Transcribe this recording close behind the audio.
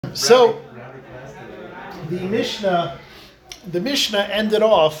So the Mishnah ended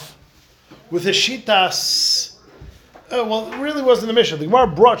off with a shitas. Well, it really wasn't the Mishnah. The Gemara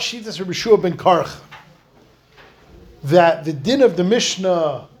brought shitas Rabbi Shua ben Karch, that the din of the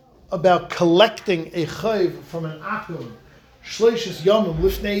Mishnah about collecting a chayv from an akum shleishis yomim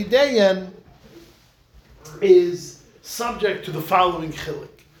lifnei dayan is subject to the following chilik.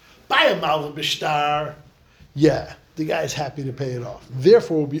 By a malva b'shtar, the guy is happy to pay it off.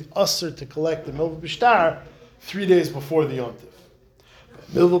 Therefore, it will be usher to collect the milva b'shtar 3 days before the yontif.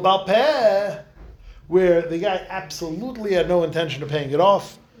 Milva bal peh, where the guy absolutely had no intention of paying it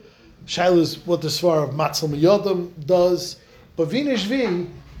off. Shaila is what the Svar of Matzal Miyodim does. But Vinishvi,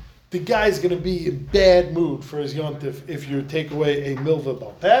 the guy's going to be in bad mood for his yontif if you take away a milva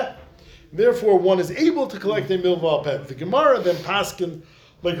bal peh. Therefore, one is able to collect a milva bal peh. The Gemara then paskin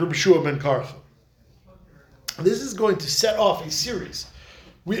like Rabbi Shua ben Karcha. This is going to set off a series.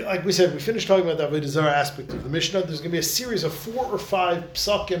 We finished talking about the Avodah Zarah aspect of the Mishnah. There's going to be a series of 4 or 5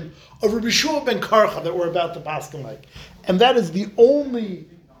 psukim of Rabbi Shua ben Karcha that we're about to paskin like. And that is the only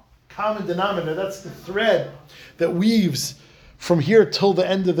common denominator. That's the thread that weaves from here till the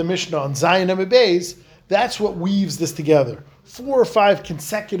end of the Mishnah on Zayin Amud Beis. That's what weaves this together. 4 or 5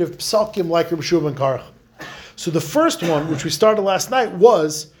 consecutive psukim like Rabbi Shua ben Karcha. So the first one, which we started last night,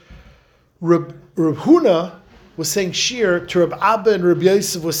 was Reb Huna was saying shir to Reb Abba, and Reb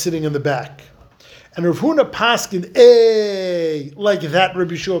Yosef was sitting in the back. And Reb Huna paskin A, like that Reb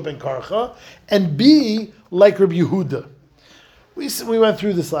Yeshua ben Karcha, and B, like Reb Yehuda. We went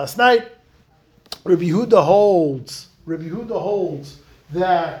through this last night. Reb Yehuda holds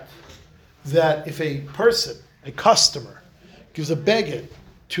that if a person, a customer, gives a beged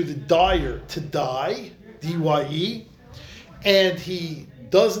to the dyer to dye, D-Y-E, and he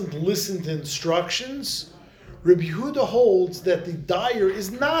doesn't listen to instructions, Rabbi Yehuda holds that the dyer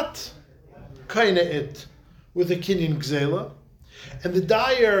is not kaina it with a kinyan gzela, and the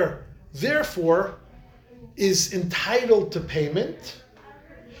dyer therefore is entitled to payment,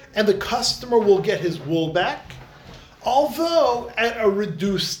 and the customer will get his wool back, although at a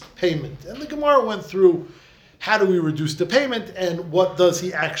reduced payment. And the Gemara went through how do we reduce the payment and what does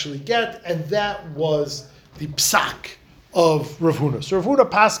he actually get, and that was the psak of Rav Huna. So Rav Huna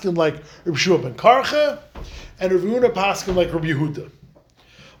paskin like Rabbi Shua ben Karcha, and Rav Huna paskin like Rabbi Yehuda.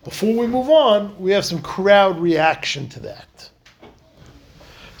 Before we move on, we have some crowd reaction to that.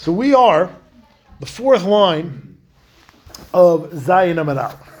 So we are the 4th line of Zayin Amud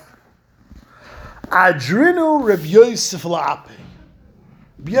Aleph. Adrinu Rav Yosef la'ape.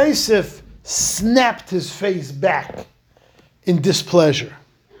 Rav Yosef snapped his face back in displeasure.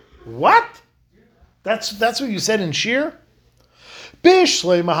 What? That's what you said in Shir?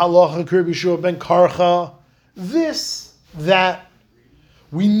 Bishlei mahalacha Rabbi Shua ben Karcha. This, that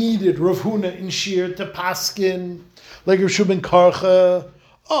we needed Rav Huna in Shir to paskin like Rabbi Shua ben Karcha.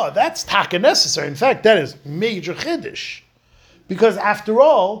 Oh, that's taka necessary. In fact, that is major chiddush. Because after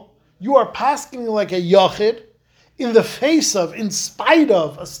all, you are paskin like a yachid in the face of, in spite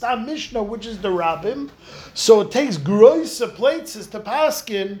of, a Stam Mishnah, which is the Rabbim. So it takes groisa places to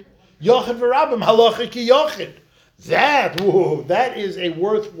paskin Yochid v'Rabbim halacha ki yochid. That is a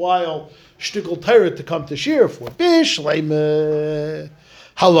worthwhile shtickle Torah to come to shir for. Bishleime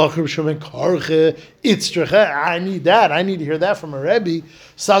halacha Rishon ben Karcha itzrecha. I need that. I need to hear that from a Rebbe.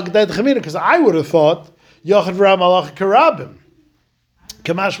 Sagdad Chamina, because I would have thought Yochid v'Rabbim halacha ki Rabbim.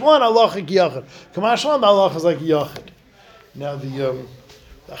 Kamashwan halacha ki yochid. Kamashwan halacha is like yochid. Now the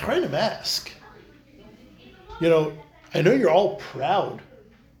Achronim ask. I know you're all proud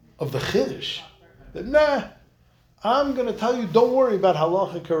of the Chiddush, that I'm going to tell you, don't worry about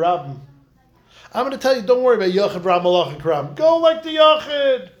halacha karabim. I'm going to tell you, don't worry about Yochid Ram halacha karabim. Go like the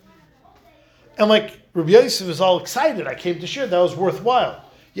Yochid. And like Rabbi Yosef is all excited, I came to share, that was worthwhile.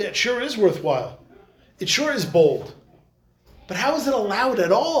 Yeah, it sure is worthwhile. It sure is bold. But how is it allowed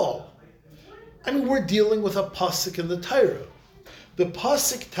at all? I mean, we're dealing with a pasuk in the Torah. The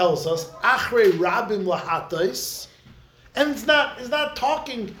pasuk tells us, Achrei Rabim lahatais, and it's not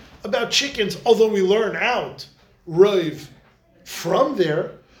talking about chickens, although we learn out Roiv from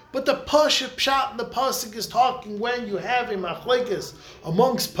there, but the pshat in the pasuk is talking when you have a machlekes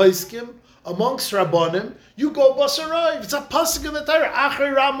amongst Paiskim, amongst Rabbanim, you go basarayv. It's a pasuk in the Torah,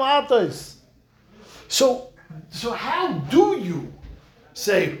 Achrei Ram La'atais. So how do you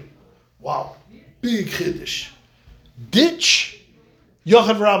say, wow, big chiddush, ditch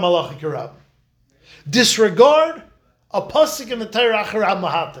Yochid Ram Halacha Kirab, disregard a pasuk in the Torah Achrei Ram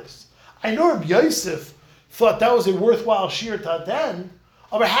La'atais? I know Rabbi Yosef thought that was a worthwhile shir to attend,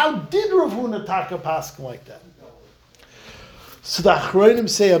 but how did Rav Huna taka pasuk like that? So the Achronim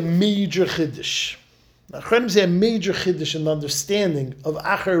say a major chiddush. The Achronim say a major chiddush in the understanding of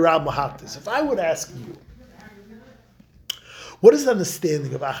Achrei Rab Lahatis. If I would ask you, what is the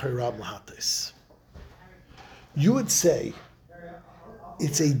understanding of Achrei Rab Lahatis? You would say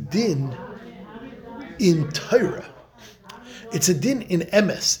it's a din in Torah. It's a din in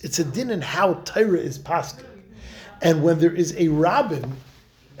emes. It's a din in how Torah is paskin. And when there is a rabbin,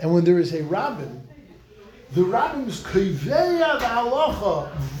 the rabbin is koveya the halacha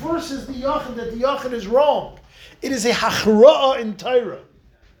versus the yachid that the yachid is wrong. It is a hachra'ah in Torah.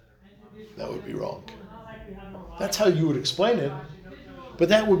 That would be wrong. That's how you would explain it, but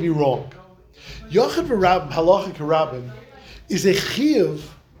that would be wrong. Yachid v'rabbin, halachic rabbin, is a chiyuv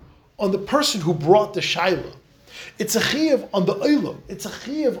on the person who brought the shaila. It's a chiyuv on the olam. It's a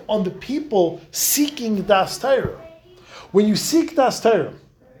chiyuv on the people seeking das Torah. When you seek das Torah,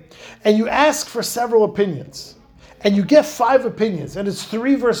 and you ask for several opinions, and you get 5 opinions, and it's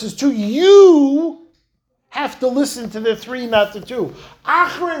 3 versus 2, you have to listen to the 3, not the 2.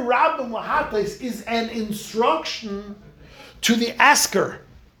 Achrei Rabbim Lahatis is an instruction to the asker.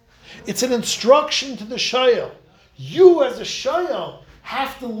 It's an instruction to the shayel. You as a shayel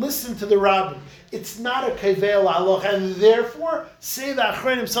have to listen to the rabbin. It's not a kaveh halacha, and therefore say the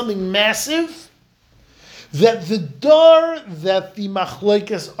achronim something massive, that the dar that the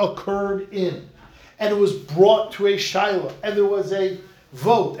machlekes occurred in, and it was brought to a shaila, and there was a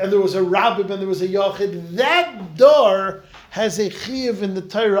vote, and there was a rabbim, and there was a yachid, that dar has a chiyuv in the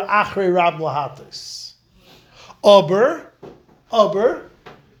Torah achrei Rab Lahatis. Aber,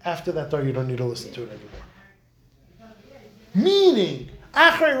 after that dar you don't need to listen to it anymore. Meaning,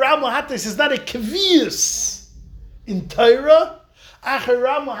 achrei Rab Lahatis is not a kaviyus in Torah. Achrei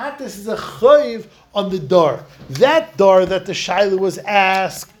Rab Lahatis is a chayiv on the dar. That dar that the shaila was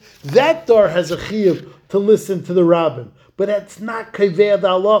asked, that dar has a chiyuv to listen to the rabbin. But that's not kaveh the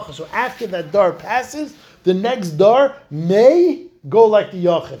halacha. So after that dar passes, the next dar may go like the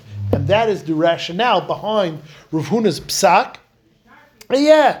yachid. And that is the rationale behind Rav Huna's psak. And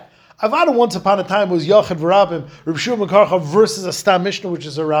yeah, Avada once upon a time was yachid v'rabbim, Rav Shua Karcha versus a stam mishnah, which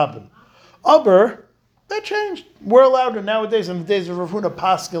is a rabbin. Aber, that changed. We're allowed to nowadays, in the days of Rav Huna,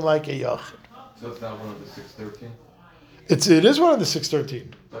 paskin like a yachid. So it's not one of the 613? It is one of the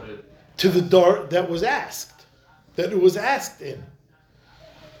 613. To the dar that was asked. That it was asked in.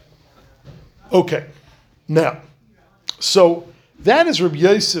 Okay. Now, so that is Rabbi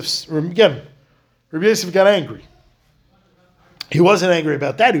Yosef's, again, Rabbi Yosef got angry. He wasn't angry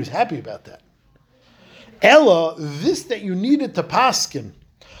about that, he was happy about that. Ella, this that you needed to paskin,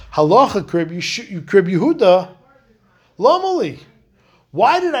 halacha krib Yehuda, lamali.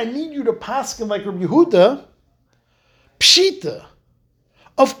 Why did I need you to paskin like Rabbi Yehuda? Pshita.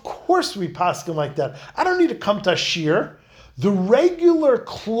 Of course we paskin like that. I don't need to come to shir. The regular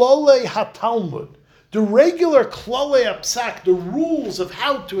klolei hatalmud, the regular klolei apsak, the rules of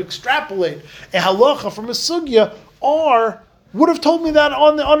how to extrapolate a halacha from a sugya would have told me that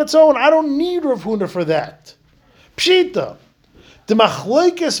on its own. I don't need Rav Huna for that. Pshita. The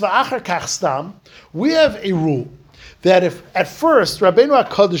machlokes v'achar kach stam, we have a rule that if at first Rabbeinu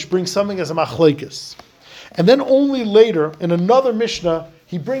HaKadosh brings something as a machlokes, and then only later in another Mishnah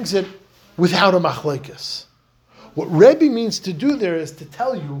he brings it without a machlokes. What Rebbe means to do there is to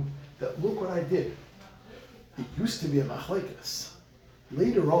tell you that look what I did. It used to be a machlokes.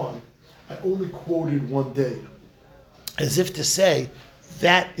 Later on, I only quoted one day, as if to say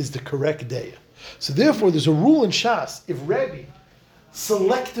that is the correct day. So therefore, there's a rule in Shas: if Rebbe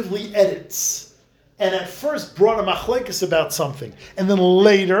selectively edits and at first brought a machlekes about something, and then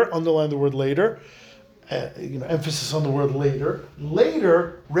later, underline the word later, emphasis on the word later.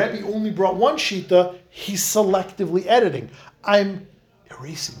 Later, Rebbe only brought one shita. He's selectively editing. I'm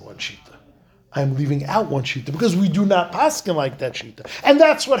erasing one shita. I'm leaving out one shita because we do not paskin like that shita, and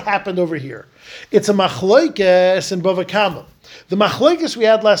that's what happened over here. It's a machlokes in Bava Kama. The machlokes we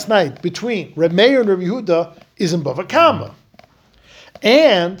had last night between Reb Meir and Reb Yehuda is in Bava Kama,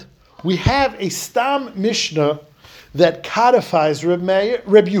 and we have a stam mishnah that codifies Reb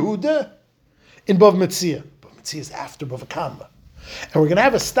Yehuda in Bava Metzia. Bava Metzia is after Bava Kama. And we're going to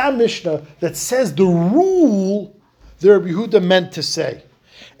have a stam mishnah that says the rule that Reb Yehuda meant to say.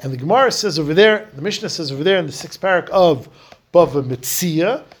 And the Gemara says over there, the Mishnah says over there in the 6th parak of Bava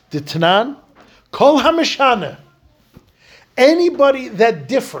Metzia, the Tanan, Kol HaMeshana, anybody that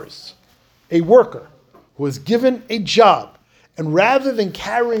differs, a worker who is given a job, and rather than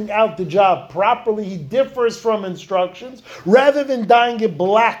carrying out the job properly, he differs from instructions, rather than dyeing it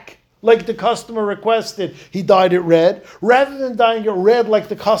black like the customer requested, he dyed it red. Rather than dyeing it red like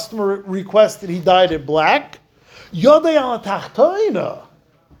the customer requested, he dyed it black. Yodei al tachtoina.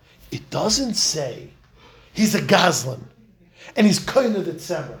 It doesn't say he's a gazlan and he's koina the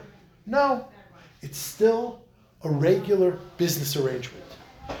tzemer. No, it's still a regular business arrangement.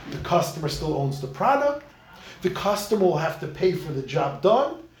 The customer still owns the product. The customer will have to pay for the job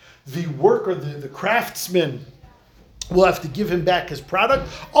done. The worker, the craftsman, will have to give him back his product,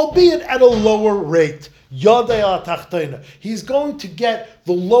 albeit at a lower rate. Yodei al tachtoina. He's going to get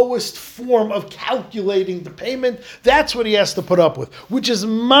the lowest form of calculating the payment. That's what he has to put up with, which is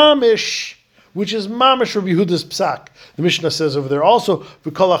mamish Rabbi Yehuda's psak. The Mishnah says over there also,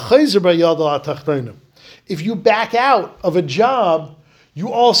 v'kol ha'chayzer b'yodei al tachtoina. If you back out of a job,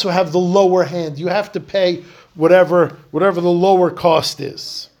 you also have the lower hand. You have to pay whatever the lower cost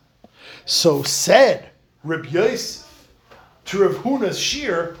is. So said Rabbi Yosef to Rav Huna's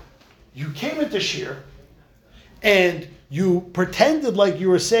shir, you came into shir and you pretended like you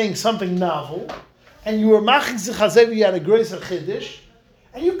were saying something novel, and you were machik zichazev, you had a grace of chiddush,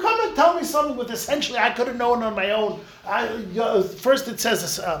 and you come and tell me something with essentially I could have known on my own. First it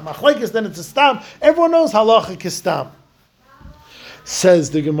says machlekes, then it's a stam. Everyone knows halacha is stam.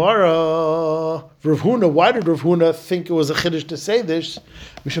 Says the Gemara, Rav Huna, why did Rav Huna think it was a chiddush to say this?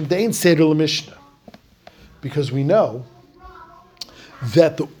 Mishum dein seder l'mishnah. Because we know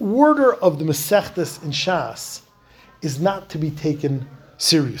that the order of the Masechtas in Shas is not to be taken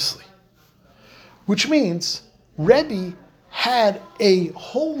seriously. Which means Rebbe had a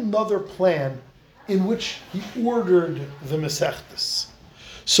whole nother plan in which he ordered the Masechtas.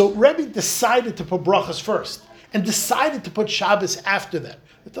 So Rebbe decided to put brachas first and decided to put Shabbos after that.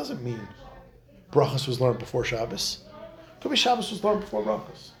 It doesn't mean brachas was learned before Shabbos. It could be Shabbos was learned before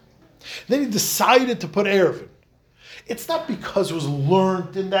brachas. Then he decided to put Erevin. It's not because it was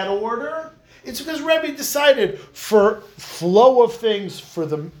learned in that order. It's because Rebbe decided for flow of things, for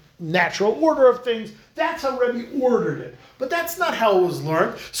the natural order of things. That's how Rebbe ordered it. But that's not how it was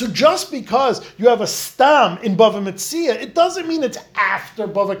learned. So just because you have a stam in Bava Metzia, it doesn't mean it's after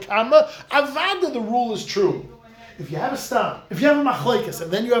Bava Kama. Avada, the rule is true. If you have a stam, if you have a machlekes,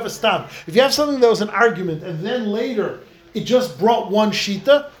 and then you have a stam, if you have something that was an argument, and then later it just brought one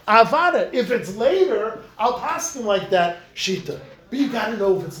shita, avada. If it's later, I'll pass them like that shita. But you got to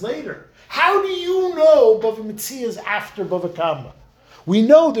know if it's later. How do you know Bava Metzia is after Bava Kama? We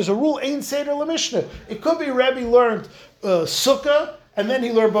know there's a rule, Ein Seder LaMishnah. It could be Rebbe learned Sukkah, and then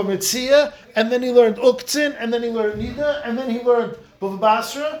he learned Bava Metzia, and then he learned Uktzin, and then he learned Nida, and then he learned Bava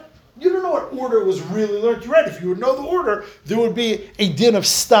Basra. You don't know what order was really learned. You're right. If you would know the order, there would be a din of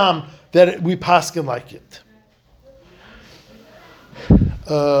stam that we paskin like it.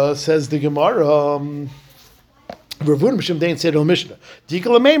 Says the Gemara, Ravun Mishim Dein said El Mishnah,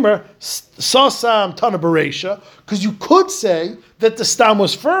 Dikal Meimer Sasam Tana Bereisha, because you could say that the stam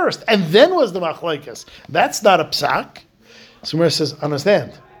was first and then was the machlekes. That's not a psak. So Gemara says,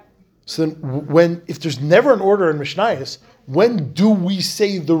 understand. So then, if there's never an order in Mishnayos, when do we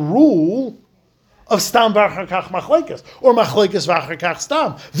say the rule of stam v'achar machlekes or machlekes v'achar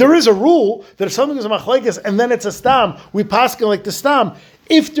stam? There is a rule that if something is a machlekes and then it's a stam, we paskin like the stam.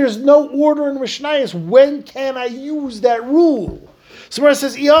 If there's no order in Mishnayos, when can I use that rule? Somewhere it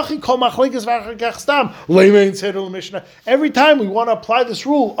says, "Iachi kol machlekes v'achar stam." Leimein said in the Mishnah. Every time we want to apply this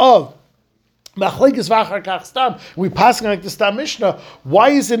rule of machlekes v'achar stam, we passing like the stam Mishnah.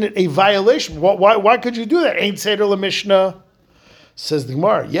 Why isn't it a violation? Why could you do that? Ain't seder l'mishnah. Says the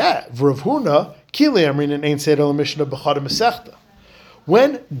Gemara. Yeah, v'Rav Huna kili amrin and ain't seder l'mishnah b'chad mesechta.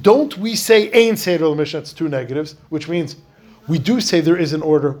 When don't we say ain't seder l'mishnah? It's two negatives, which means we do say there is an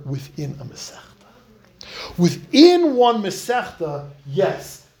order within a mesechta. Within one mesechta,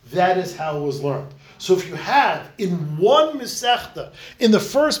 yes, that is how it was learned. So if you have in one Masechta, in the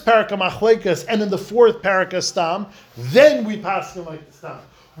first Paraka Machlekes and in the fourth Paraka Stam, then we pass them like the Stam.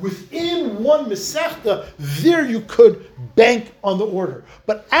 Within one Masechta, there you could bank on the order.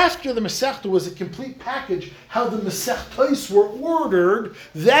 But after the Masechta was a complete package, how the Masechtais were ordered,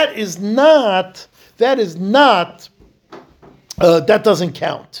 that doesn't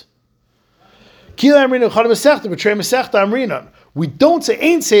count. We don't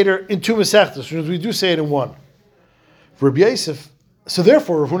say Ein Seder in two Masechtas, we do say it in one. For Rabbi Yosef, so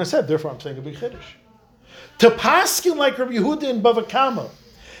therefore, Rav Huna said, therefore I'm saying a big chiddush. To paskin like Rabbi Yehuda in Bava Kama,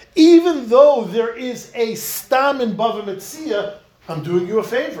 even though there is a stam in Bava Metzia, I'm doing you a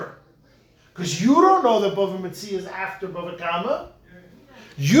favor. Because you don't know that Bava Metzia is after Bava Kama.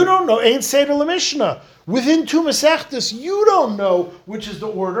 You don't know Ein Seder LaMishnah. Within two Masechtas, you don't know which is the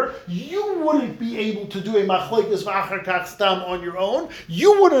order. You wouldn't be able to do a machlekes v'achar kach stam on your own.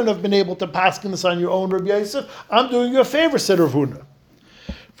 You wouldn't have been able to paskin this on your own, Rabbi Yosef. I'm doing you a favor, said Rav Huna.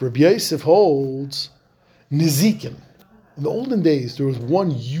 Rabbi Yosef holds Nizikin. In the olden days, there was one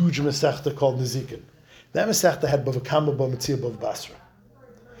huge Masechta called Nizikin. That Masechta had Bava Kama, Bava Metzia, Bava Basra.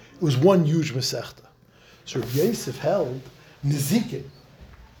 It was one huge Masechta. So Rabbi Yosef held Nizikin,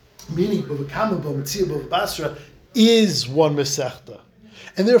 meaning Bava Kama, Bava Metzia, Bava Basra, is one Masechta.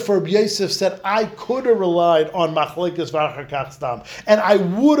 And therefore Rabbi Yosef said, I could have relied on Machlekes V'achar Kach Stam, and I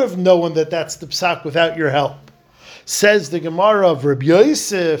would have known that that's the Psak without your help. Says the Gemara of Rabbi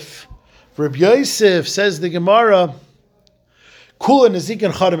Yosef, says the Gemara, Kula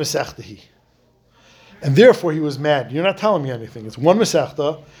Nizikin Chada Masechtahi. And therefore he was mad. You're not telling me anything. It's one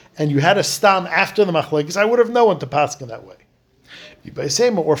Masechta, and you had a Stam after the Machlekes. I would have known to paskin that way.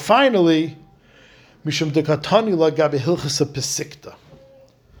 Or finally, Mishum Dekatani La Gabi Hilchasa Pesikta.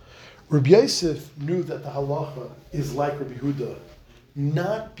 Rabbi Yosef knew that the halacha is like Rabbi Huda,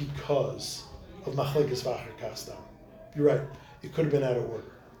 not because of Machlekes V'achar Kach Stam. You're right, it could have been out of order.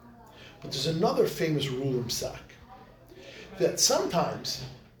 But there's another famous rule in Psak, that sometimes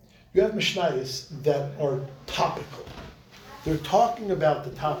you have Mishnayos that are topical. They're talking about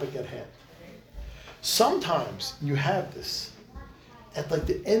the topic at hand. Sometimes you have this at like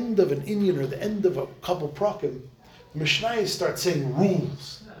the end of an Inyan or the end of a couple prakim, Mishnayos start saying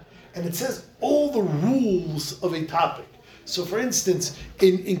rules. And it says all the rules of a topic. So for instance,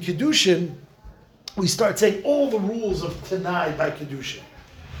 in Kedushin, we start saying all the rules of Tanai by Kedushin.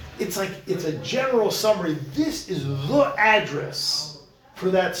 It's like, it's a general summary. This is the address for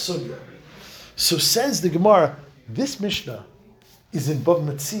that sugya. So says the Gemara, this Mishnah is in Bava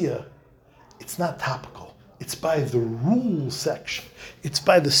Metzia. It's not topical. It's by the rule section. It's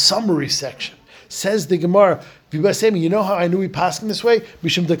by the summary section. Says the Gemara, you know how I knew we passed in this way? We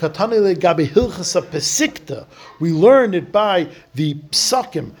learned it by the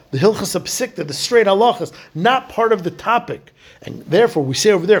psakim, the hilchas pesikta, the straight halachas, not part of the topic. And therefore we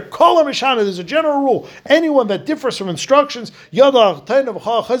say over there, kol hamishana, there's a general rule. Anyone that differs from instructions, yada achtaina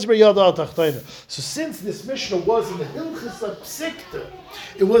v'chal chazber yada achtaina. So since this Mishnah was in the hilchas pesikta,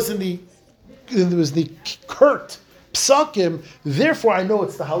 it was the curt psakim, therefore I know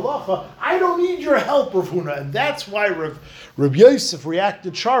it's the halacha. I don't need your help, Rav Huna. And that's why Rav Yosef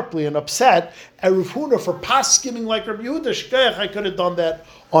reacted sharply and upset at Rav Huna for paskining like Rav Yehuda. Shkayach, I could have done that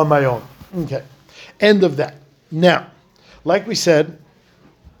on my own. Okay, end of that. Now, like we said,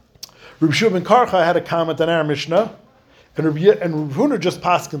 Rav Shua ben Karcha had a comment on our Mishnah, and Rav Huna just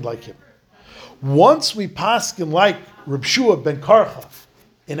paskined like him. Once we paskin like Rav Shua ben Karcha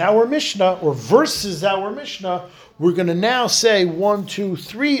in our Mishnah, or versus our Mishnah, we're going to now say 1, 2,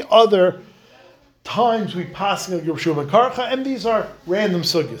 3 other times we passing like Rav Shua ben Karcha, and these are random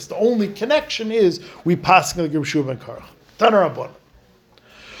sugyas. The only connection is we passing like Rav Shua ben Karcha. Tanar Rabbanan.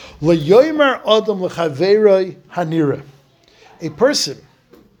 L'yomer adam l'chaveroi hanira. A person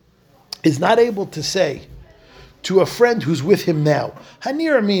is not able to say to a friend who's with him now.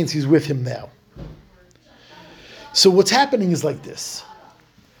 Hanira means he's with him now. So what's happening is like this.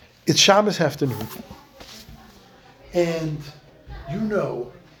 It's Shabbos afternoon. And you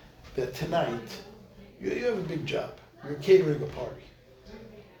know that tonight, you have a big job. You're catering a party.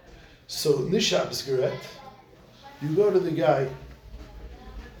 So in this Shabbos Geret, you go to the guy,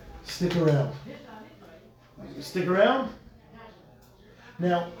 stick around. You stick around?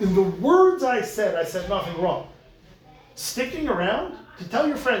 Now, in the words I said nothing wrong. Sticking around, to tell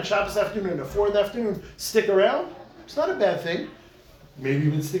your friend Shabbos afternoon at 4 in the afternoon, stick around, it's not a bad thing. Maybe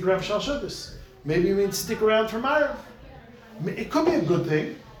you mean stick around for Shal Shabbos. Maybe you mean stick around for Marav. It could be a good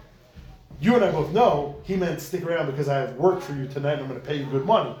thing. You and I both know he meant stick around because I have work for you tonight and I'm going to pay you good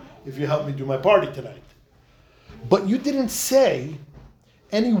money if you help me do my party tonight. But you didn't say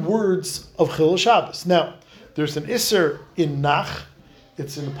any words of Chilul Shabbos. Now, there's an Isser in Nach,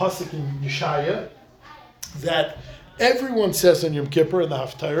 it's in the Pasuk in Yeshaya, that everyone says on Yom Kippur in the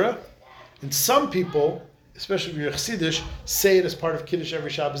Haftarah, and some people, especially if you're Chassidish, say it as part of Kiddush every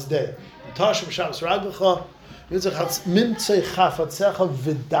Shabbos day. That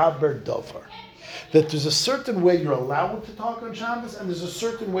there's a certain way you're allowed to talk on Shabbos, and there's a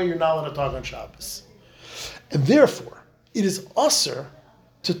certain way you're not allowed to talk on Shabbos. And therefore, it is usher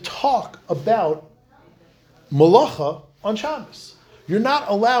to talk about malacha on Shabbos. You're not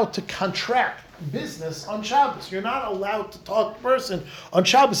allowed to contract business on Shabbos. You're not allowed to talk to a person on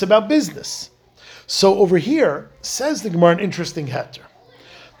Shabbos about business. So over here, says the Gemara, an interesting heter.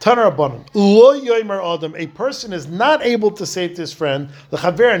 Tanar Rabbanan, lo yomer adam, a person is not able to say to his friend,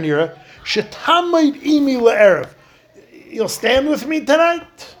 l'chaver nira, shetamayid imi le'erev, you'll stand with me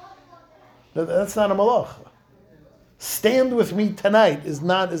tonight? That's not a malacha. Stand with me tonight is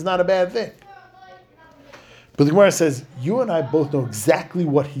not a bad thing. But the Gemara says, you and I both know exactly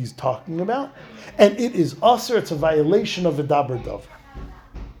what he's talking about, and it is usher, it's a violation of V'daber Davar.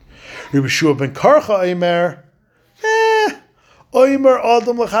 Rabbi Shua ben Karcha Eimer, Oimer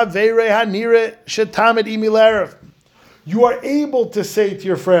Adam l'chaveirei hanire shetamed imi l'erev. You are able to say to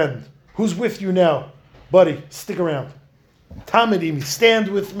your friend, who's with you now, buddy, stick around. Tamed imi, stand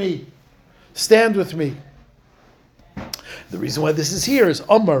with me. Stand with me. The reason why this is here is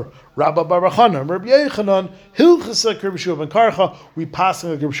Amar Rabba bar Chana, Rabbi Yochanan, Hilchasa Rabbi Shua ben Karcha. We pass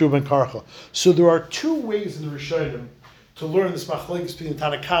on Rabbi Shua ben Karcha. So there are two ways in the Rishonim to learn this machlekes between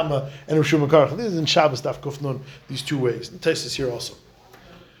Tanakama and Rabbi Shua ben Karcha. This is in Shabbos Daf Kuf Nun. These two ways. The test is here also.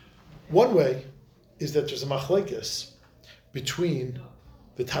 One way is that there's a machlekes between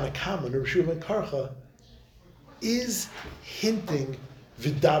the Tanakama and Rabbi Shua ben Karcha is hinting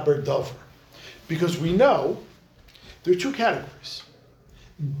V'daber Davar, because we know there are two categories.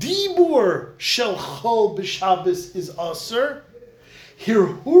 Dibur shel chol b'Shabbos is aser.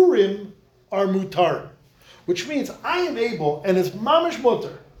 Hirhurim are mutar, which means I am able, and it's mamish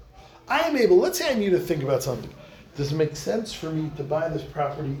mutar. I am able. Let's say I need to think about something. Does it make sense for me to buy this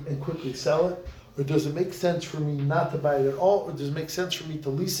property and quickly sell it, or does it make sense for me not to buy it at all, or does it make sense for me to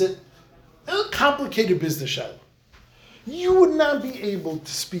lease it? A complicated business shayla. You would not be able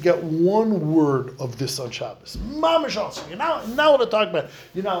to speak out one word of this on Shabbos. Mamish also. You're not allowed to talk about it.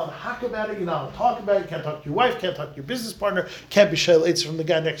 You're not allowed to hack about it. You're not allowed to talk about it. You can't talk to your wife. Can't talk to your business partner. Can't be shayla eitz from the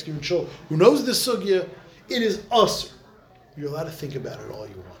guy next to you in shul who knows this sugya. It is us. You're allowed to think about it all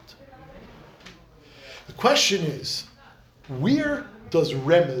you want. The question is, where does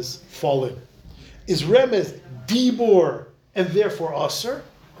remez fall in? Is remez dibor and therefore usher?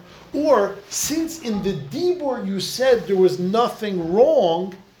 Or, since in the dibur you said there was nothing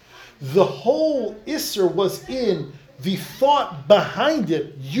wrong, the whole isser was in the thought behind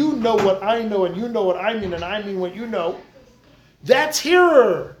it. You know what I know, and you know what I mean, and I mean what you know. That's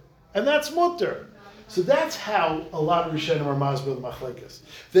hearer, and that's mutter. So that's how a lot of Rishonim are masbel machlekes.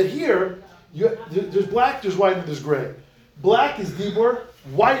 That here, there's black, there's white, and there's gray. Black is dibur,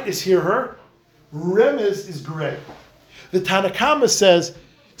 white is hearer, remez is gray. The Tanakama says,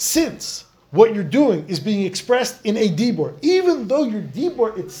 since what you're doing is being expressed in a dibur, even though your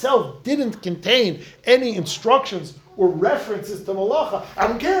dibur itself didn't contain any instructions or references to malacha, I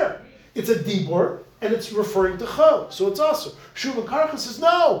don't care. It's a dibur and it's referring to chol, so it's also. Shua ben Karcha says,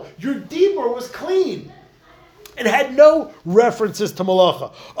 no, your dibur was clean. It had no references to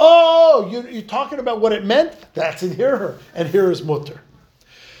malacha. Oh, you're talking about what it meant? That's in here, and here is mutter.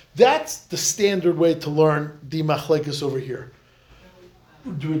 That's the standard way to learn the machlekes over here.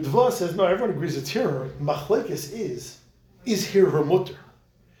 Dva says, no, everyone agrees it's here. Machlekes is here her mutter.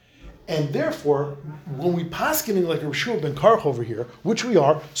 And therefore, when we paskening like a Rabbi Shua ben Karcha over here, which we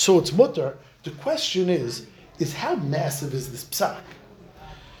are, so it's mutter, the question is how massive is this psak?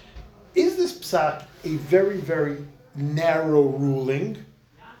 Is this psak a very, very narrow ruling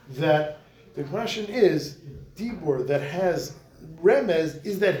that the question is, dibur that has remez,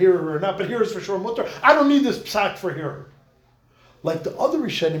 is that here or not? But here is for sure mutter. I don't need this psak for here. Like the other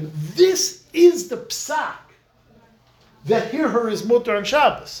Rishonim, this is the psak that here her is mutter on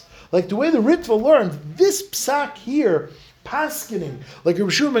Shabbos. Like the way the Ritva learned, this psak here, paskening, like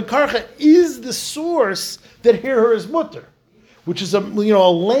Rabbi Shua ben Karcha, is the source that here her is mutter, which is a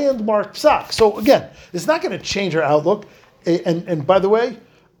landmark psak. So again, it's not going to change our outlook. And by the way,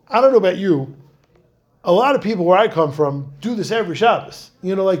 I don't know about you, a lot of people where I come from do this every Shabbos.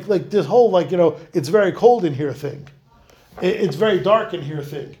 Like this whole it's very cold in here thing. It's very dark in here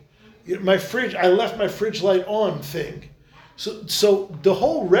thing. My fridge, I left my fridge light on thing. So the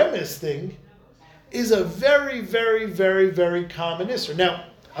whole remez thing is a very, very, very, very common isser. Now,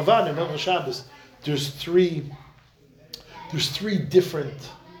 Avad and Hilchos Shabbos, there's three different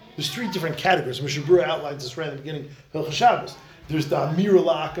categories. Moshe Brewer outlines this right at the beginning of Hilchos Shabbos. There's the Amira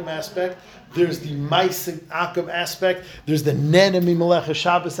La'akam aspect, there's the Maisik Akam aspect, there's the Nenemi Melech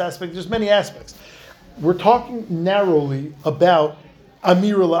Shabbos aspect, there's many aspects. We're talking narrowly about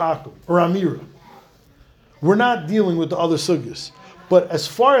Amira La'akam, or Amira. We're not dealing with the other sugyas. But as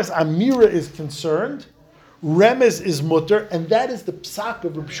far as Amira is concerned, remez is mutter, and that is the psak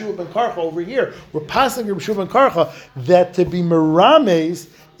of Rabbi Shua ben Karcha over here. We're passing Rabbi Shua ben Karcha that to be merames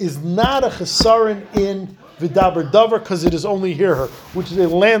is not a chesaron in V'daber Davar because it is only here, which is a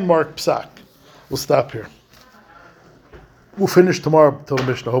landmark psak. We'll stop here. We'll finish tomorrow till the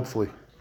Mishnah, hopefully.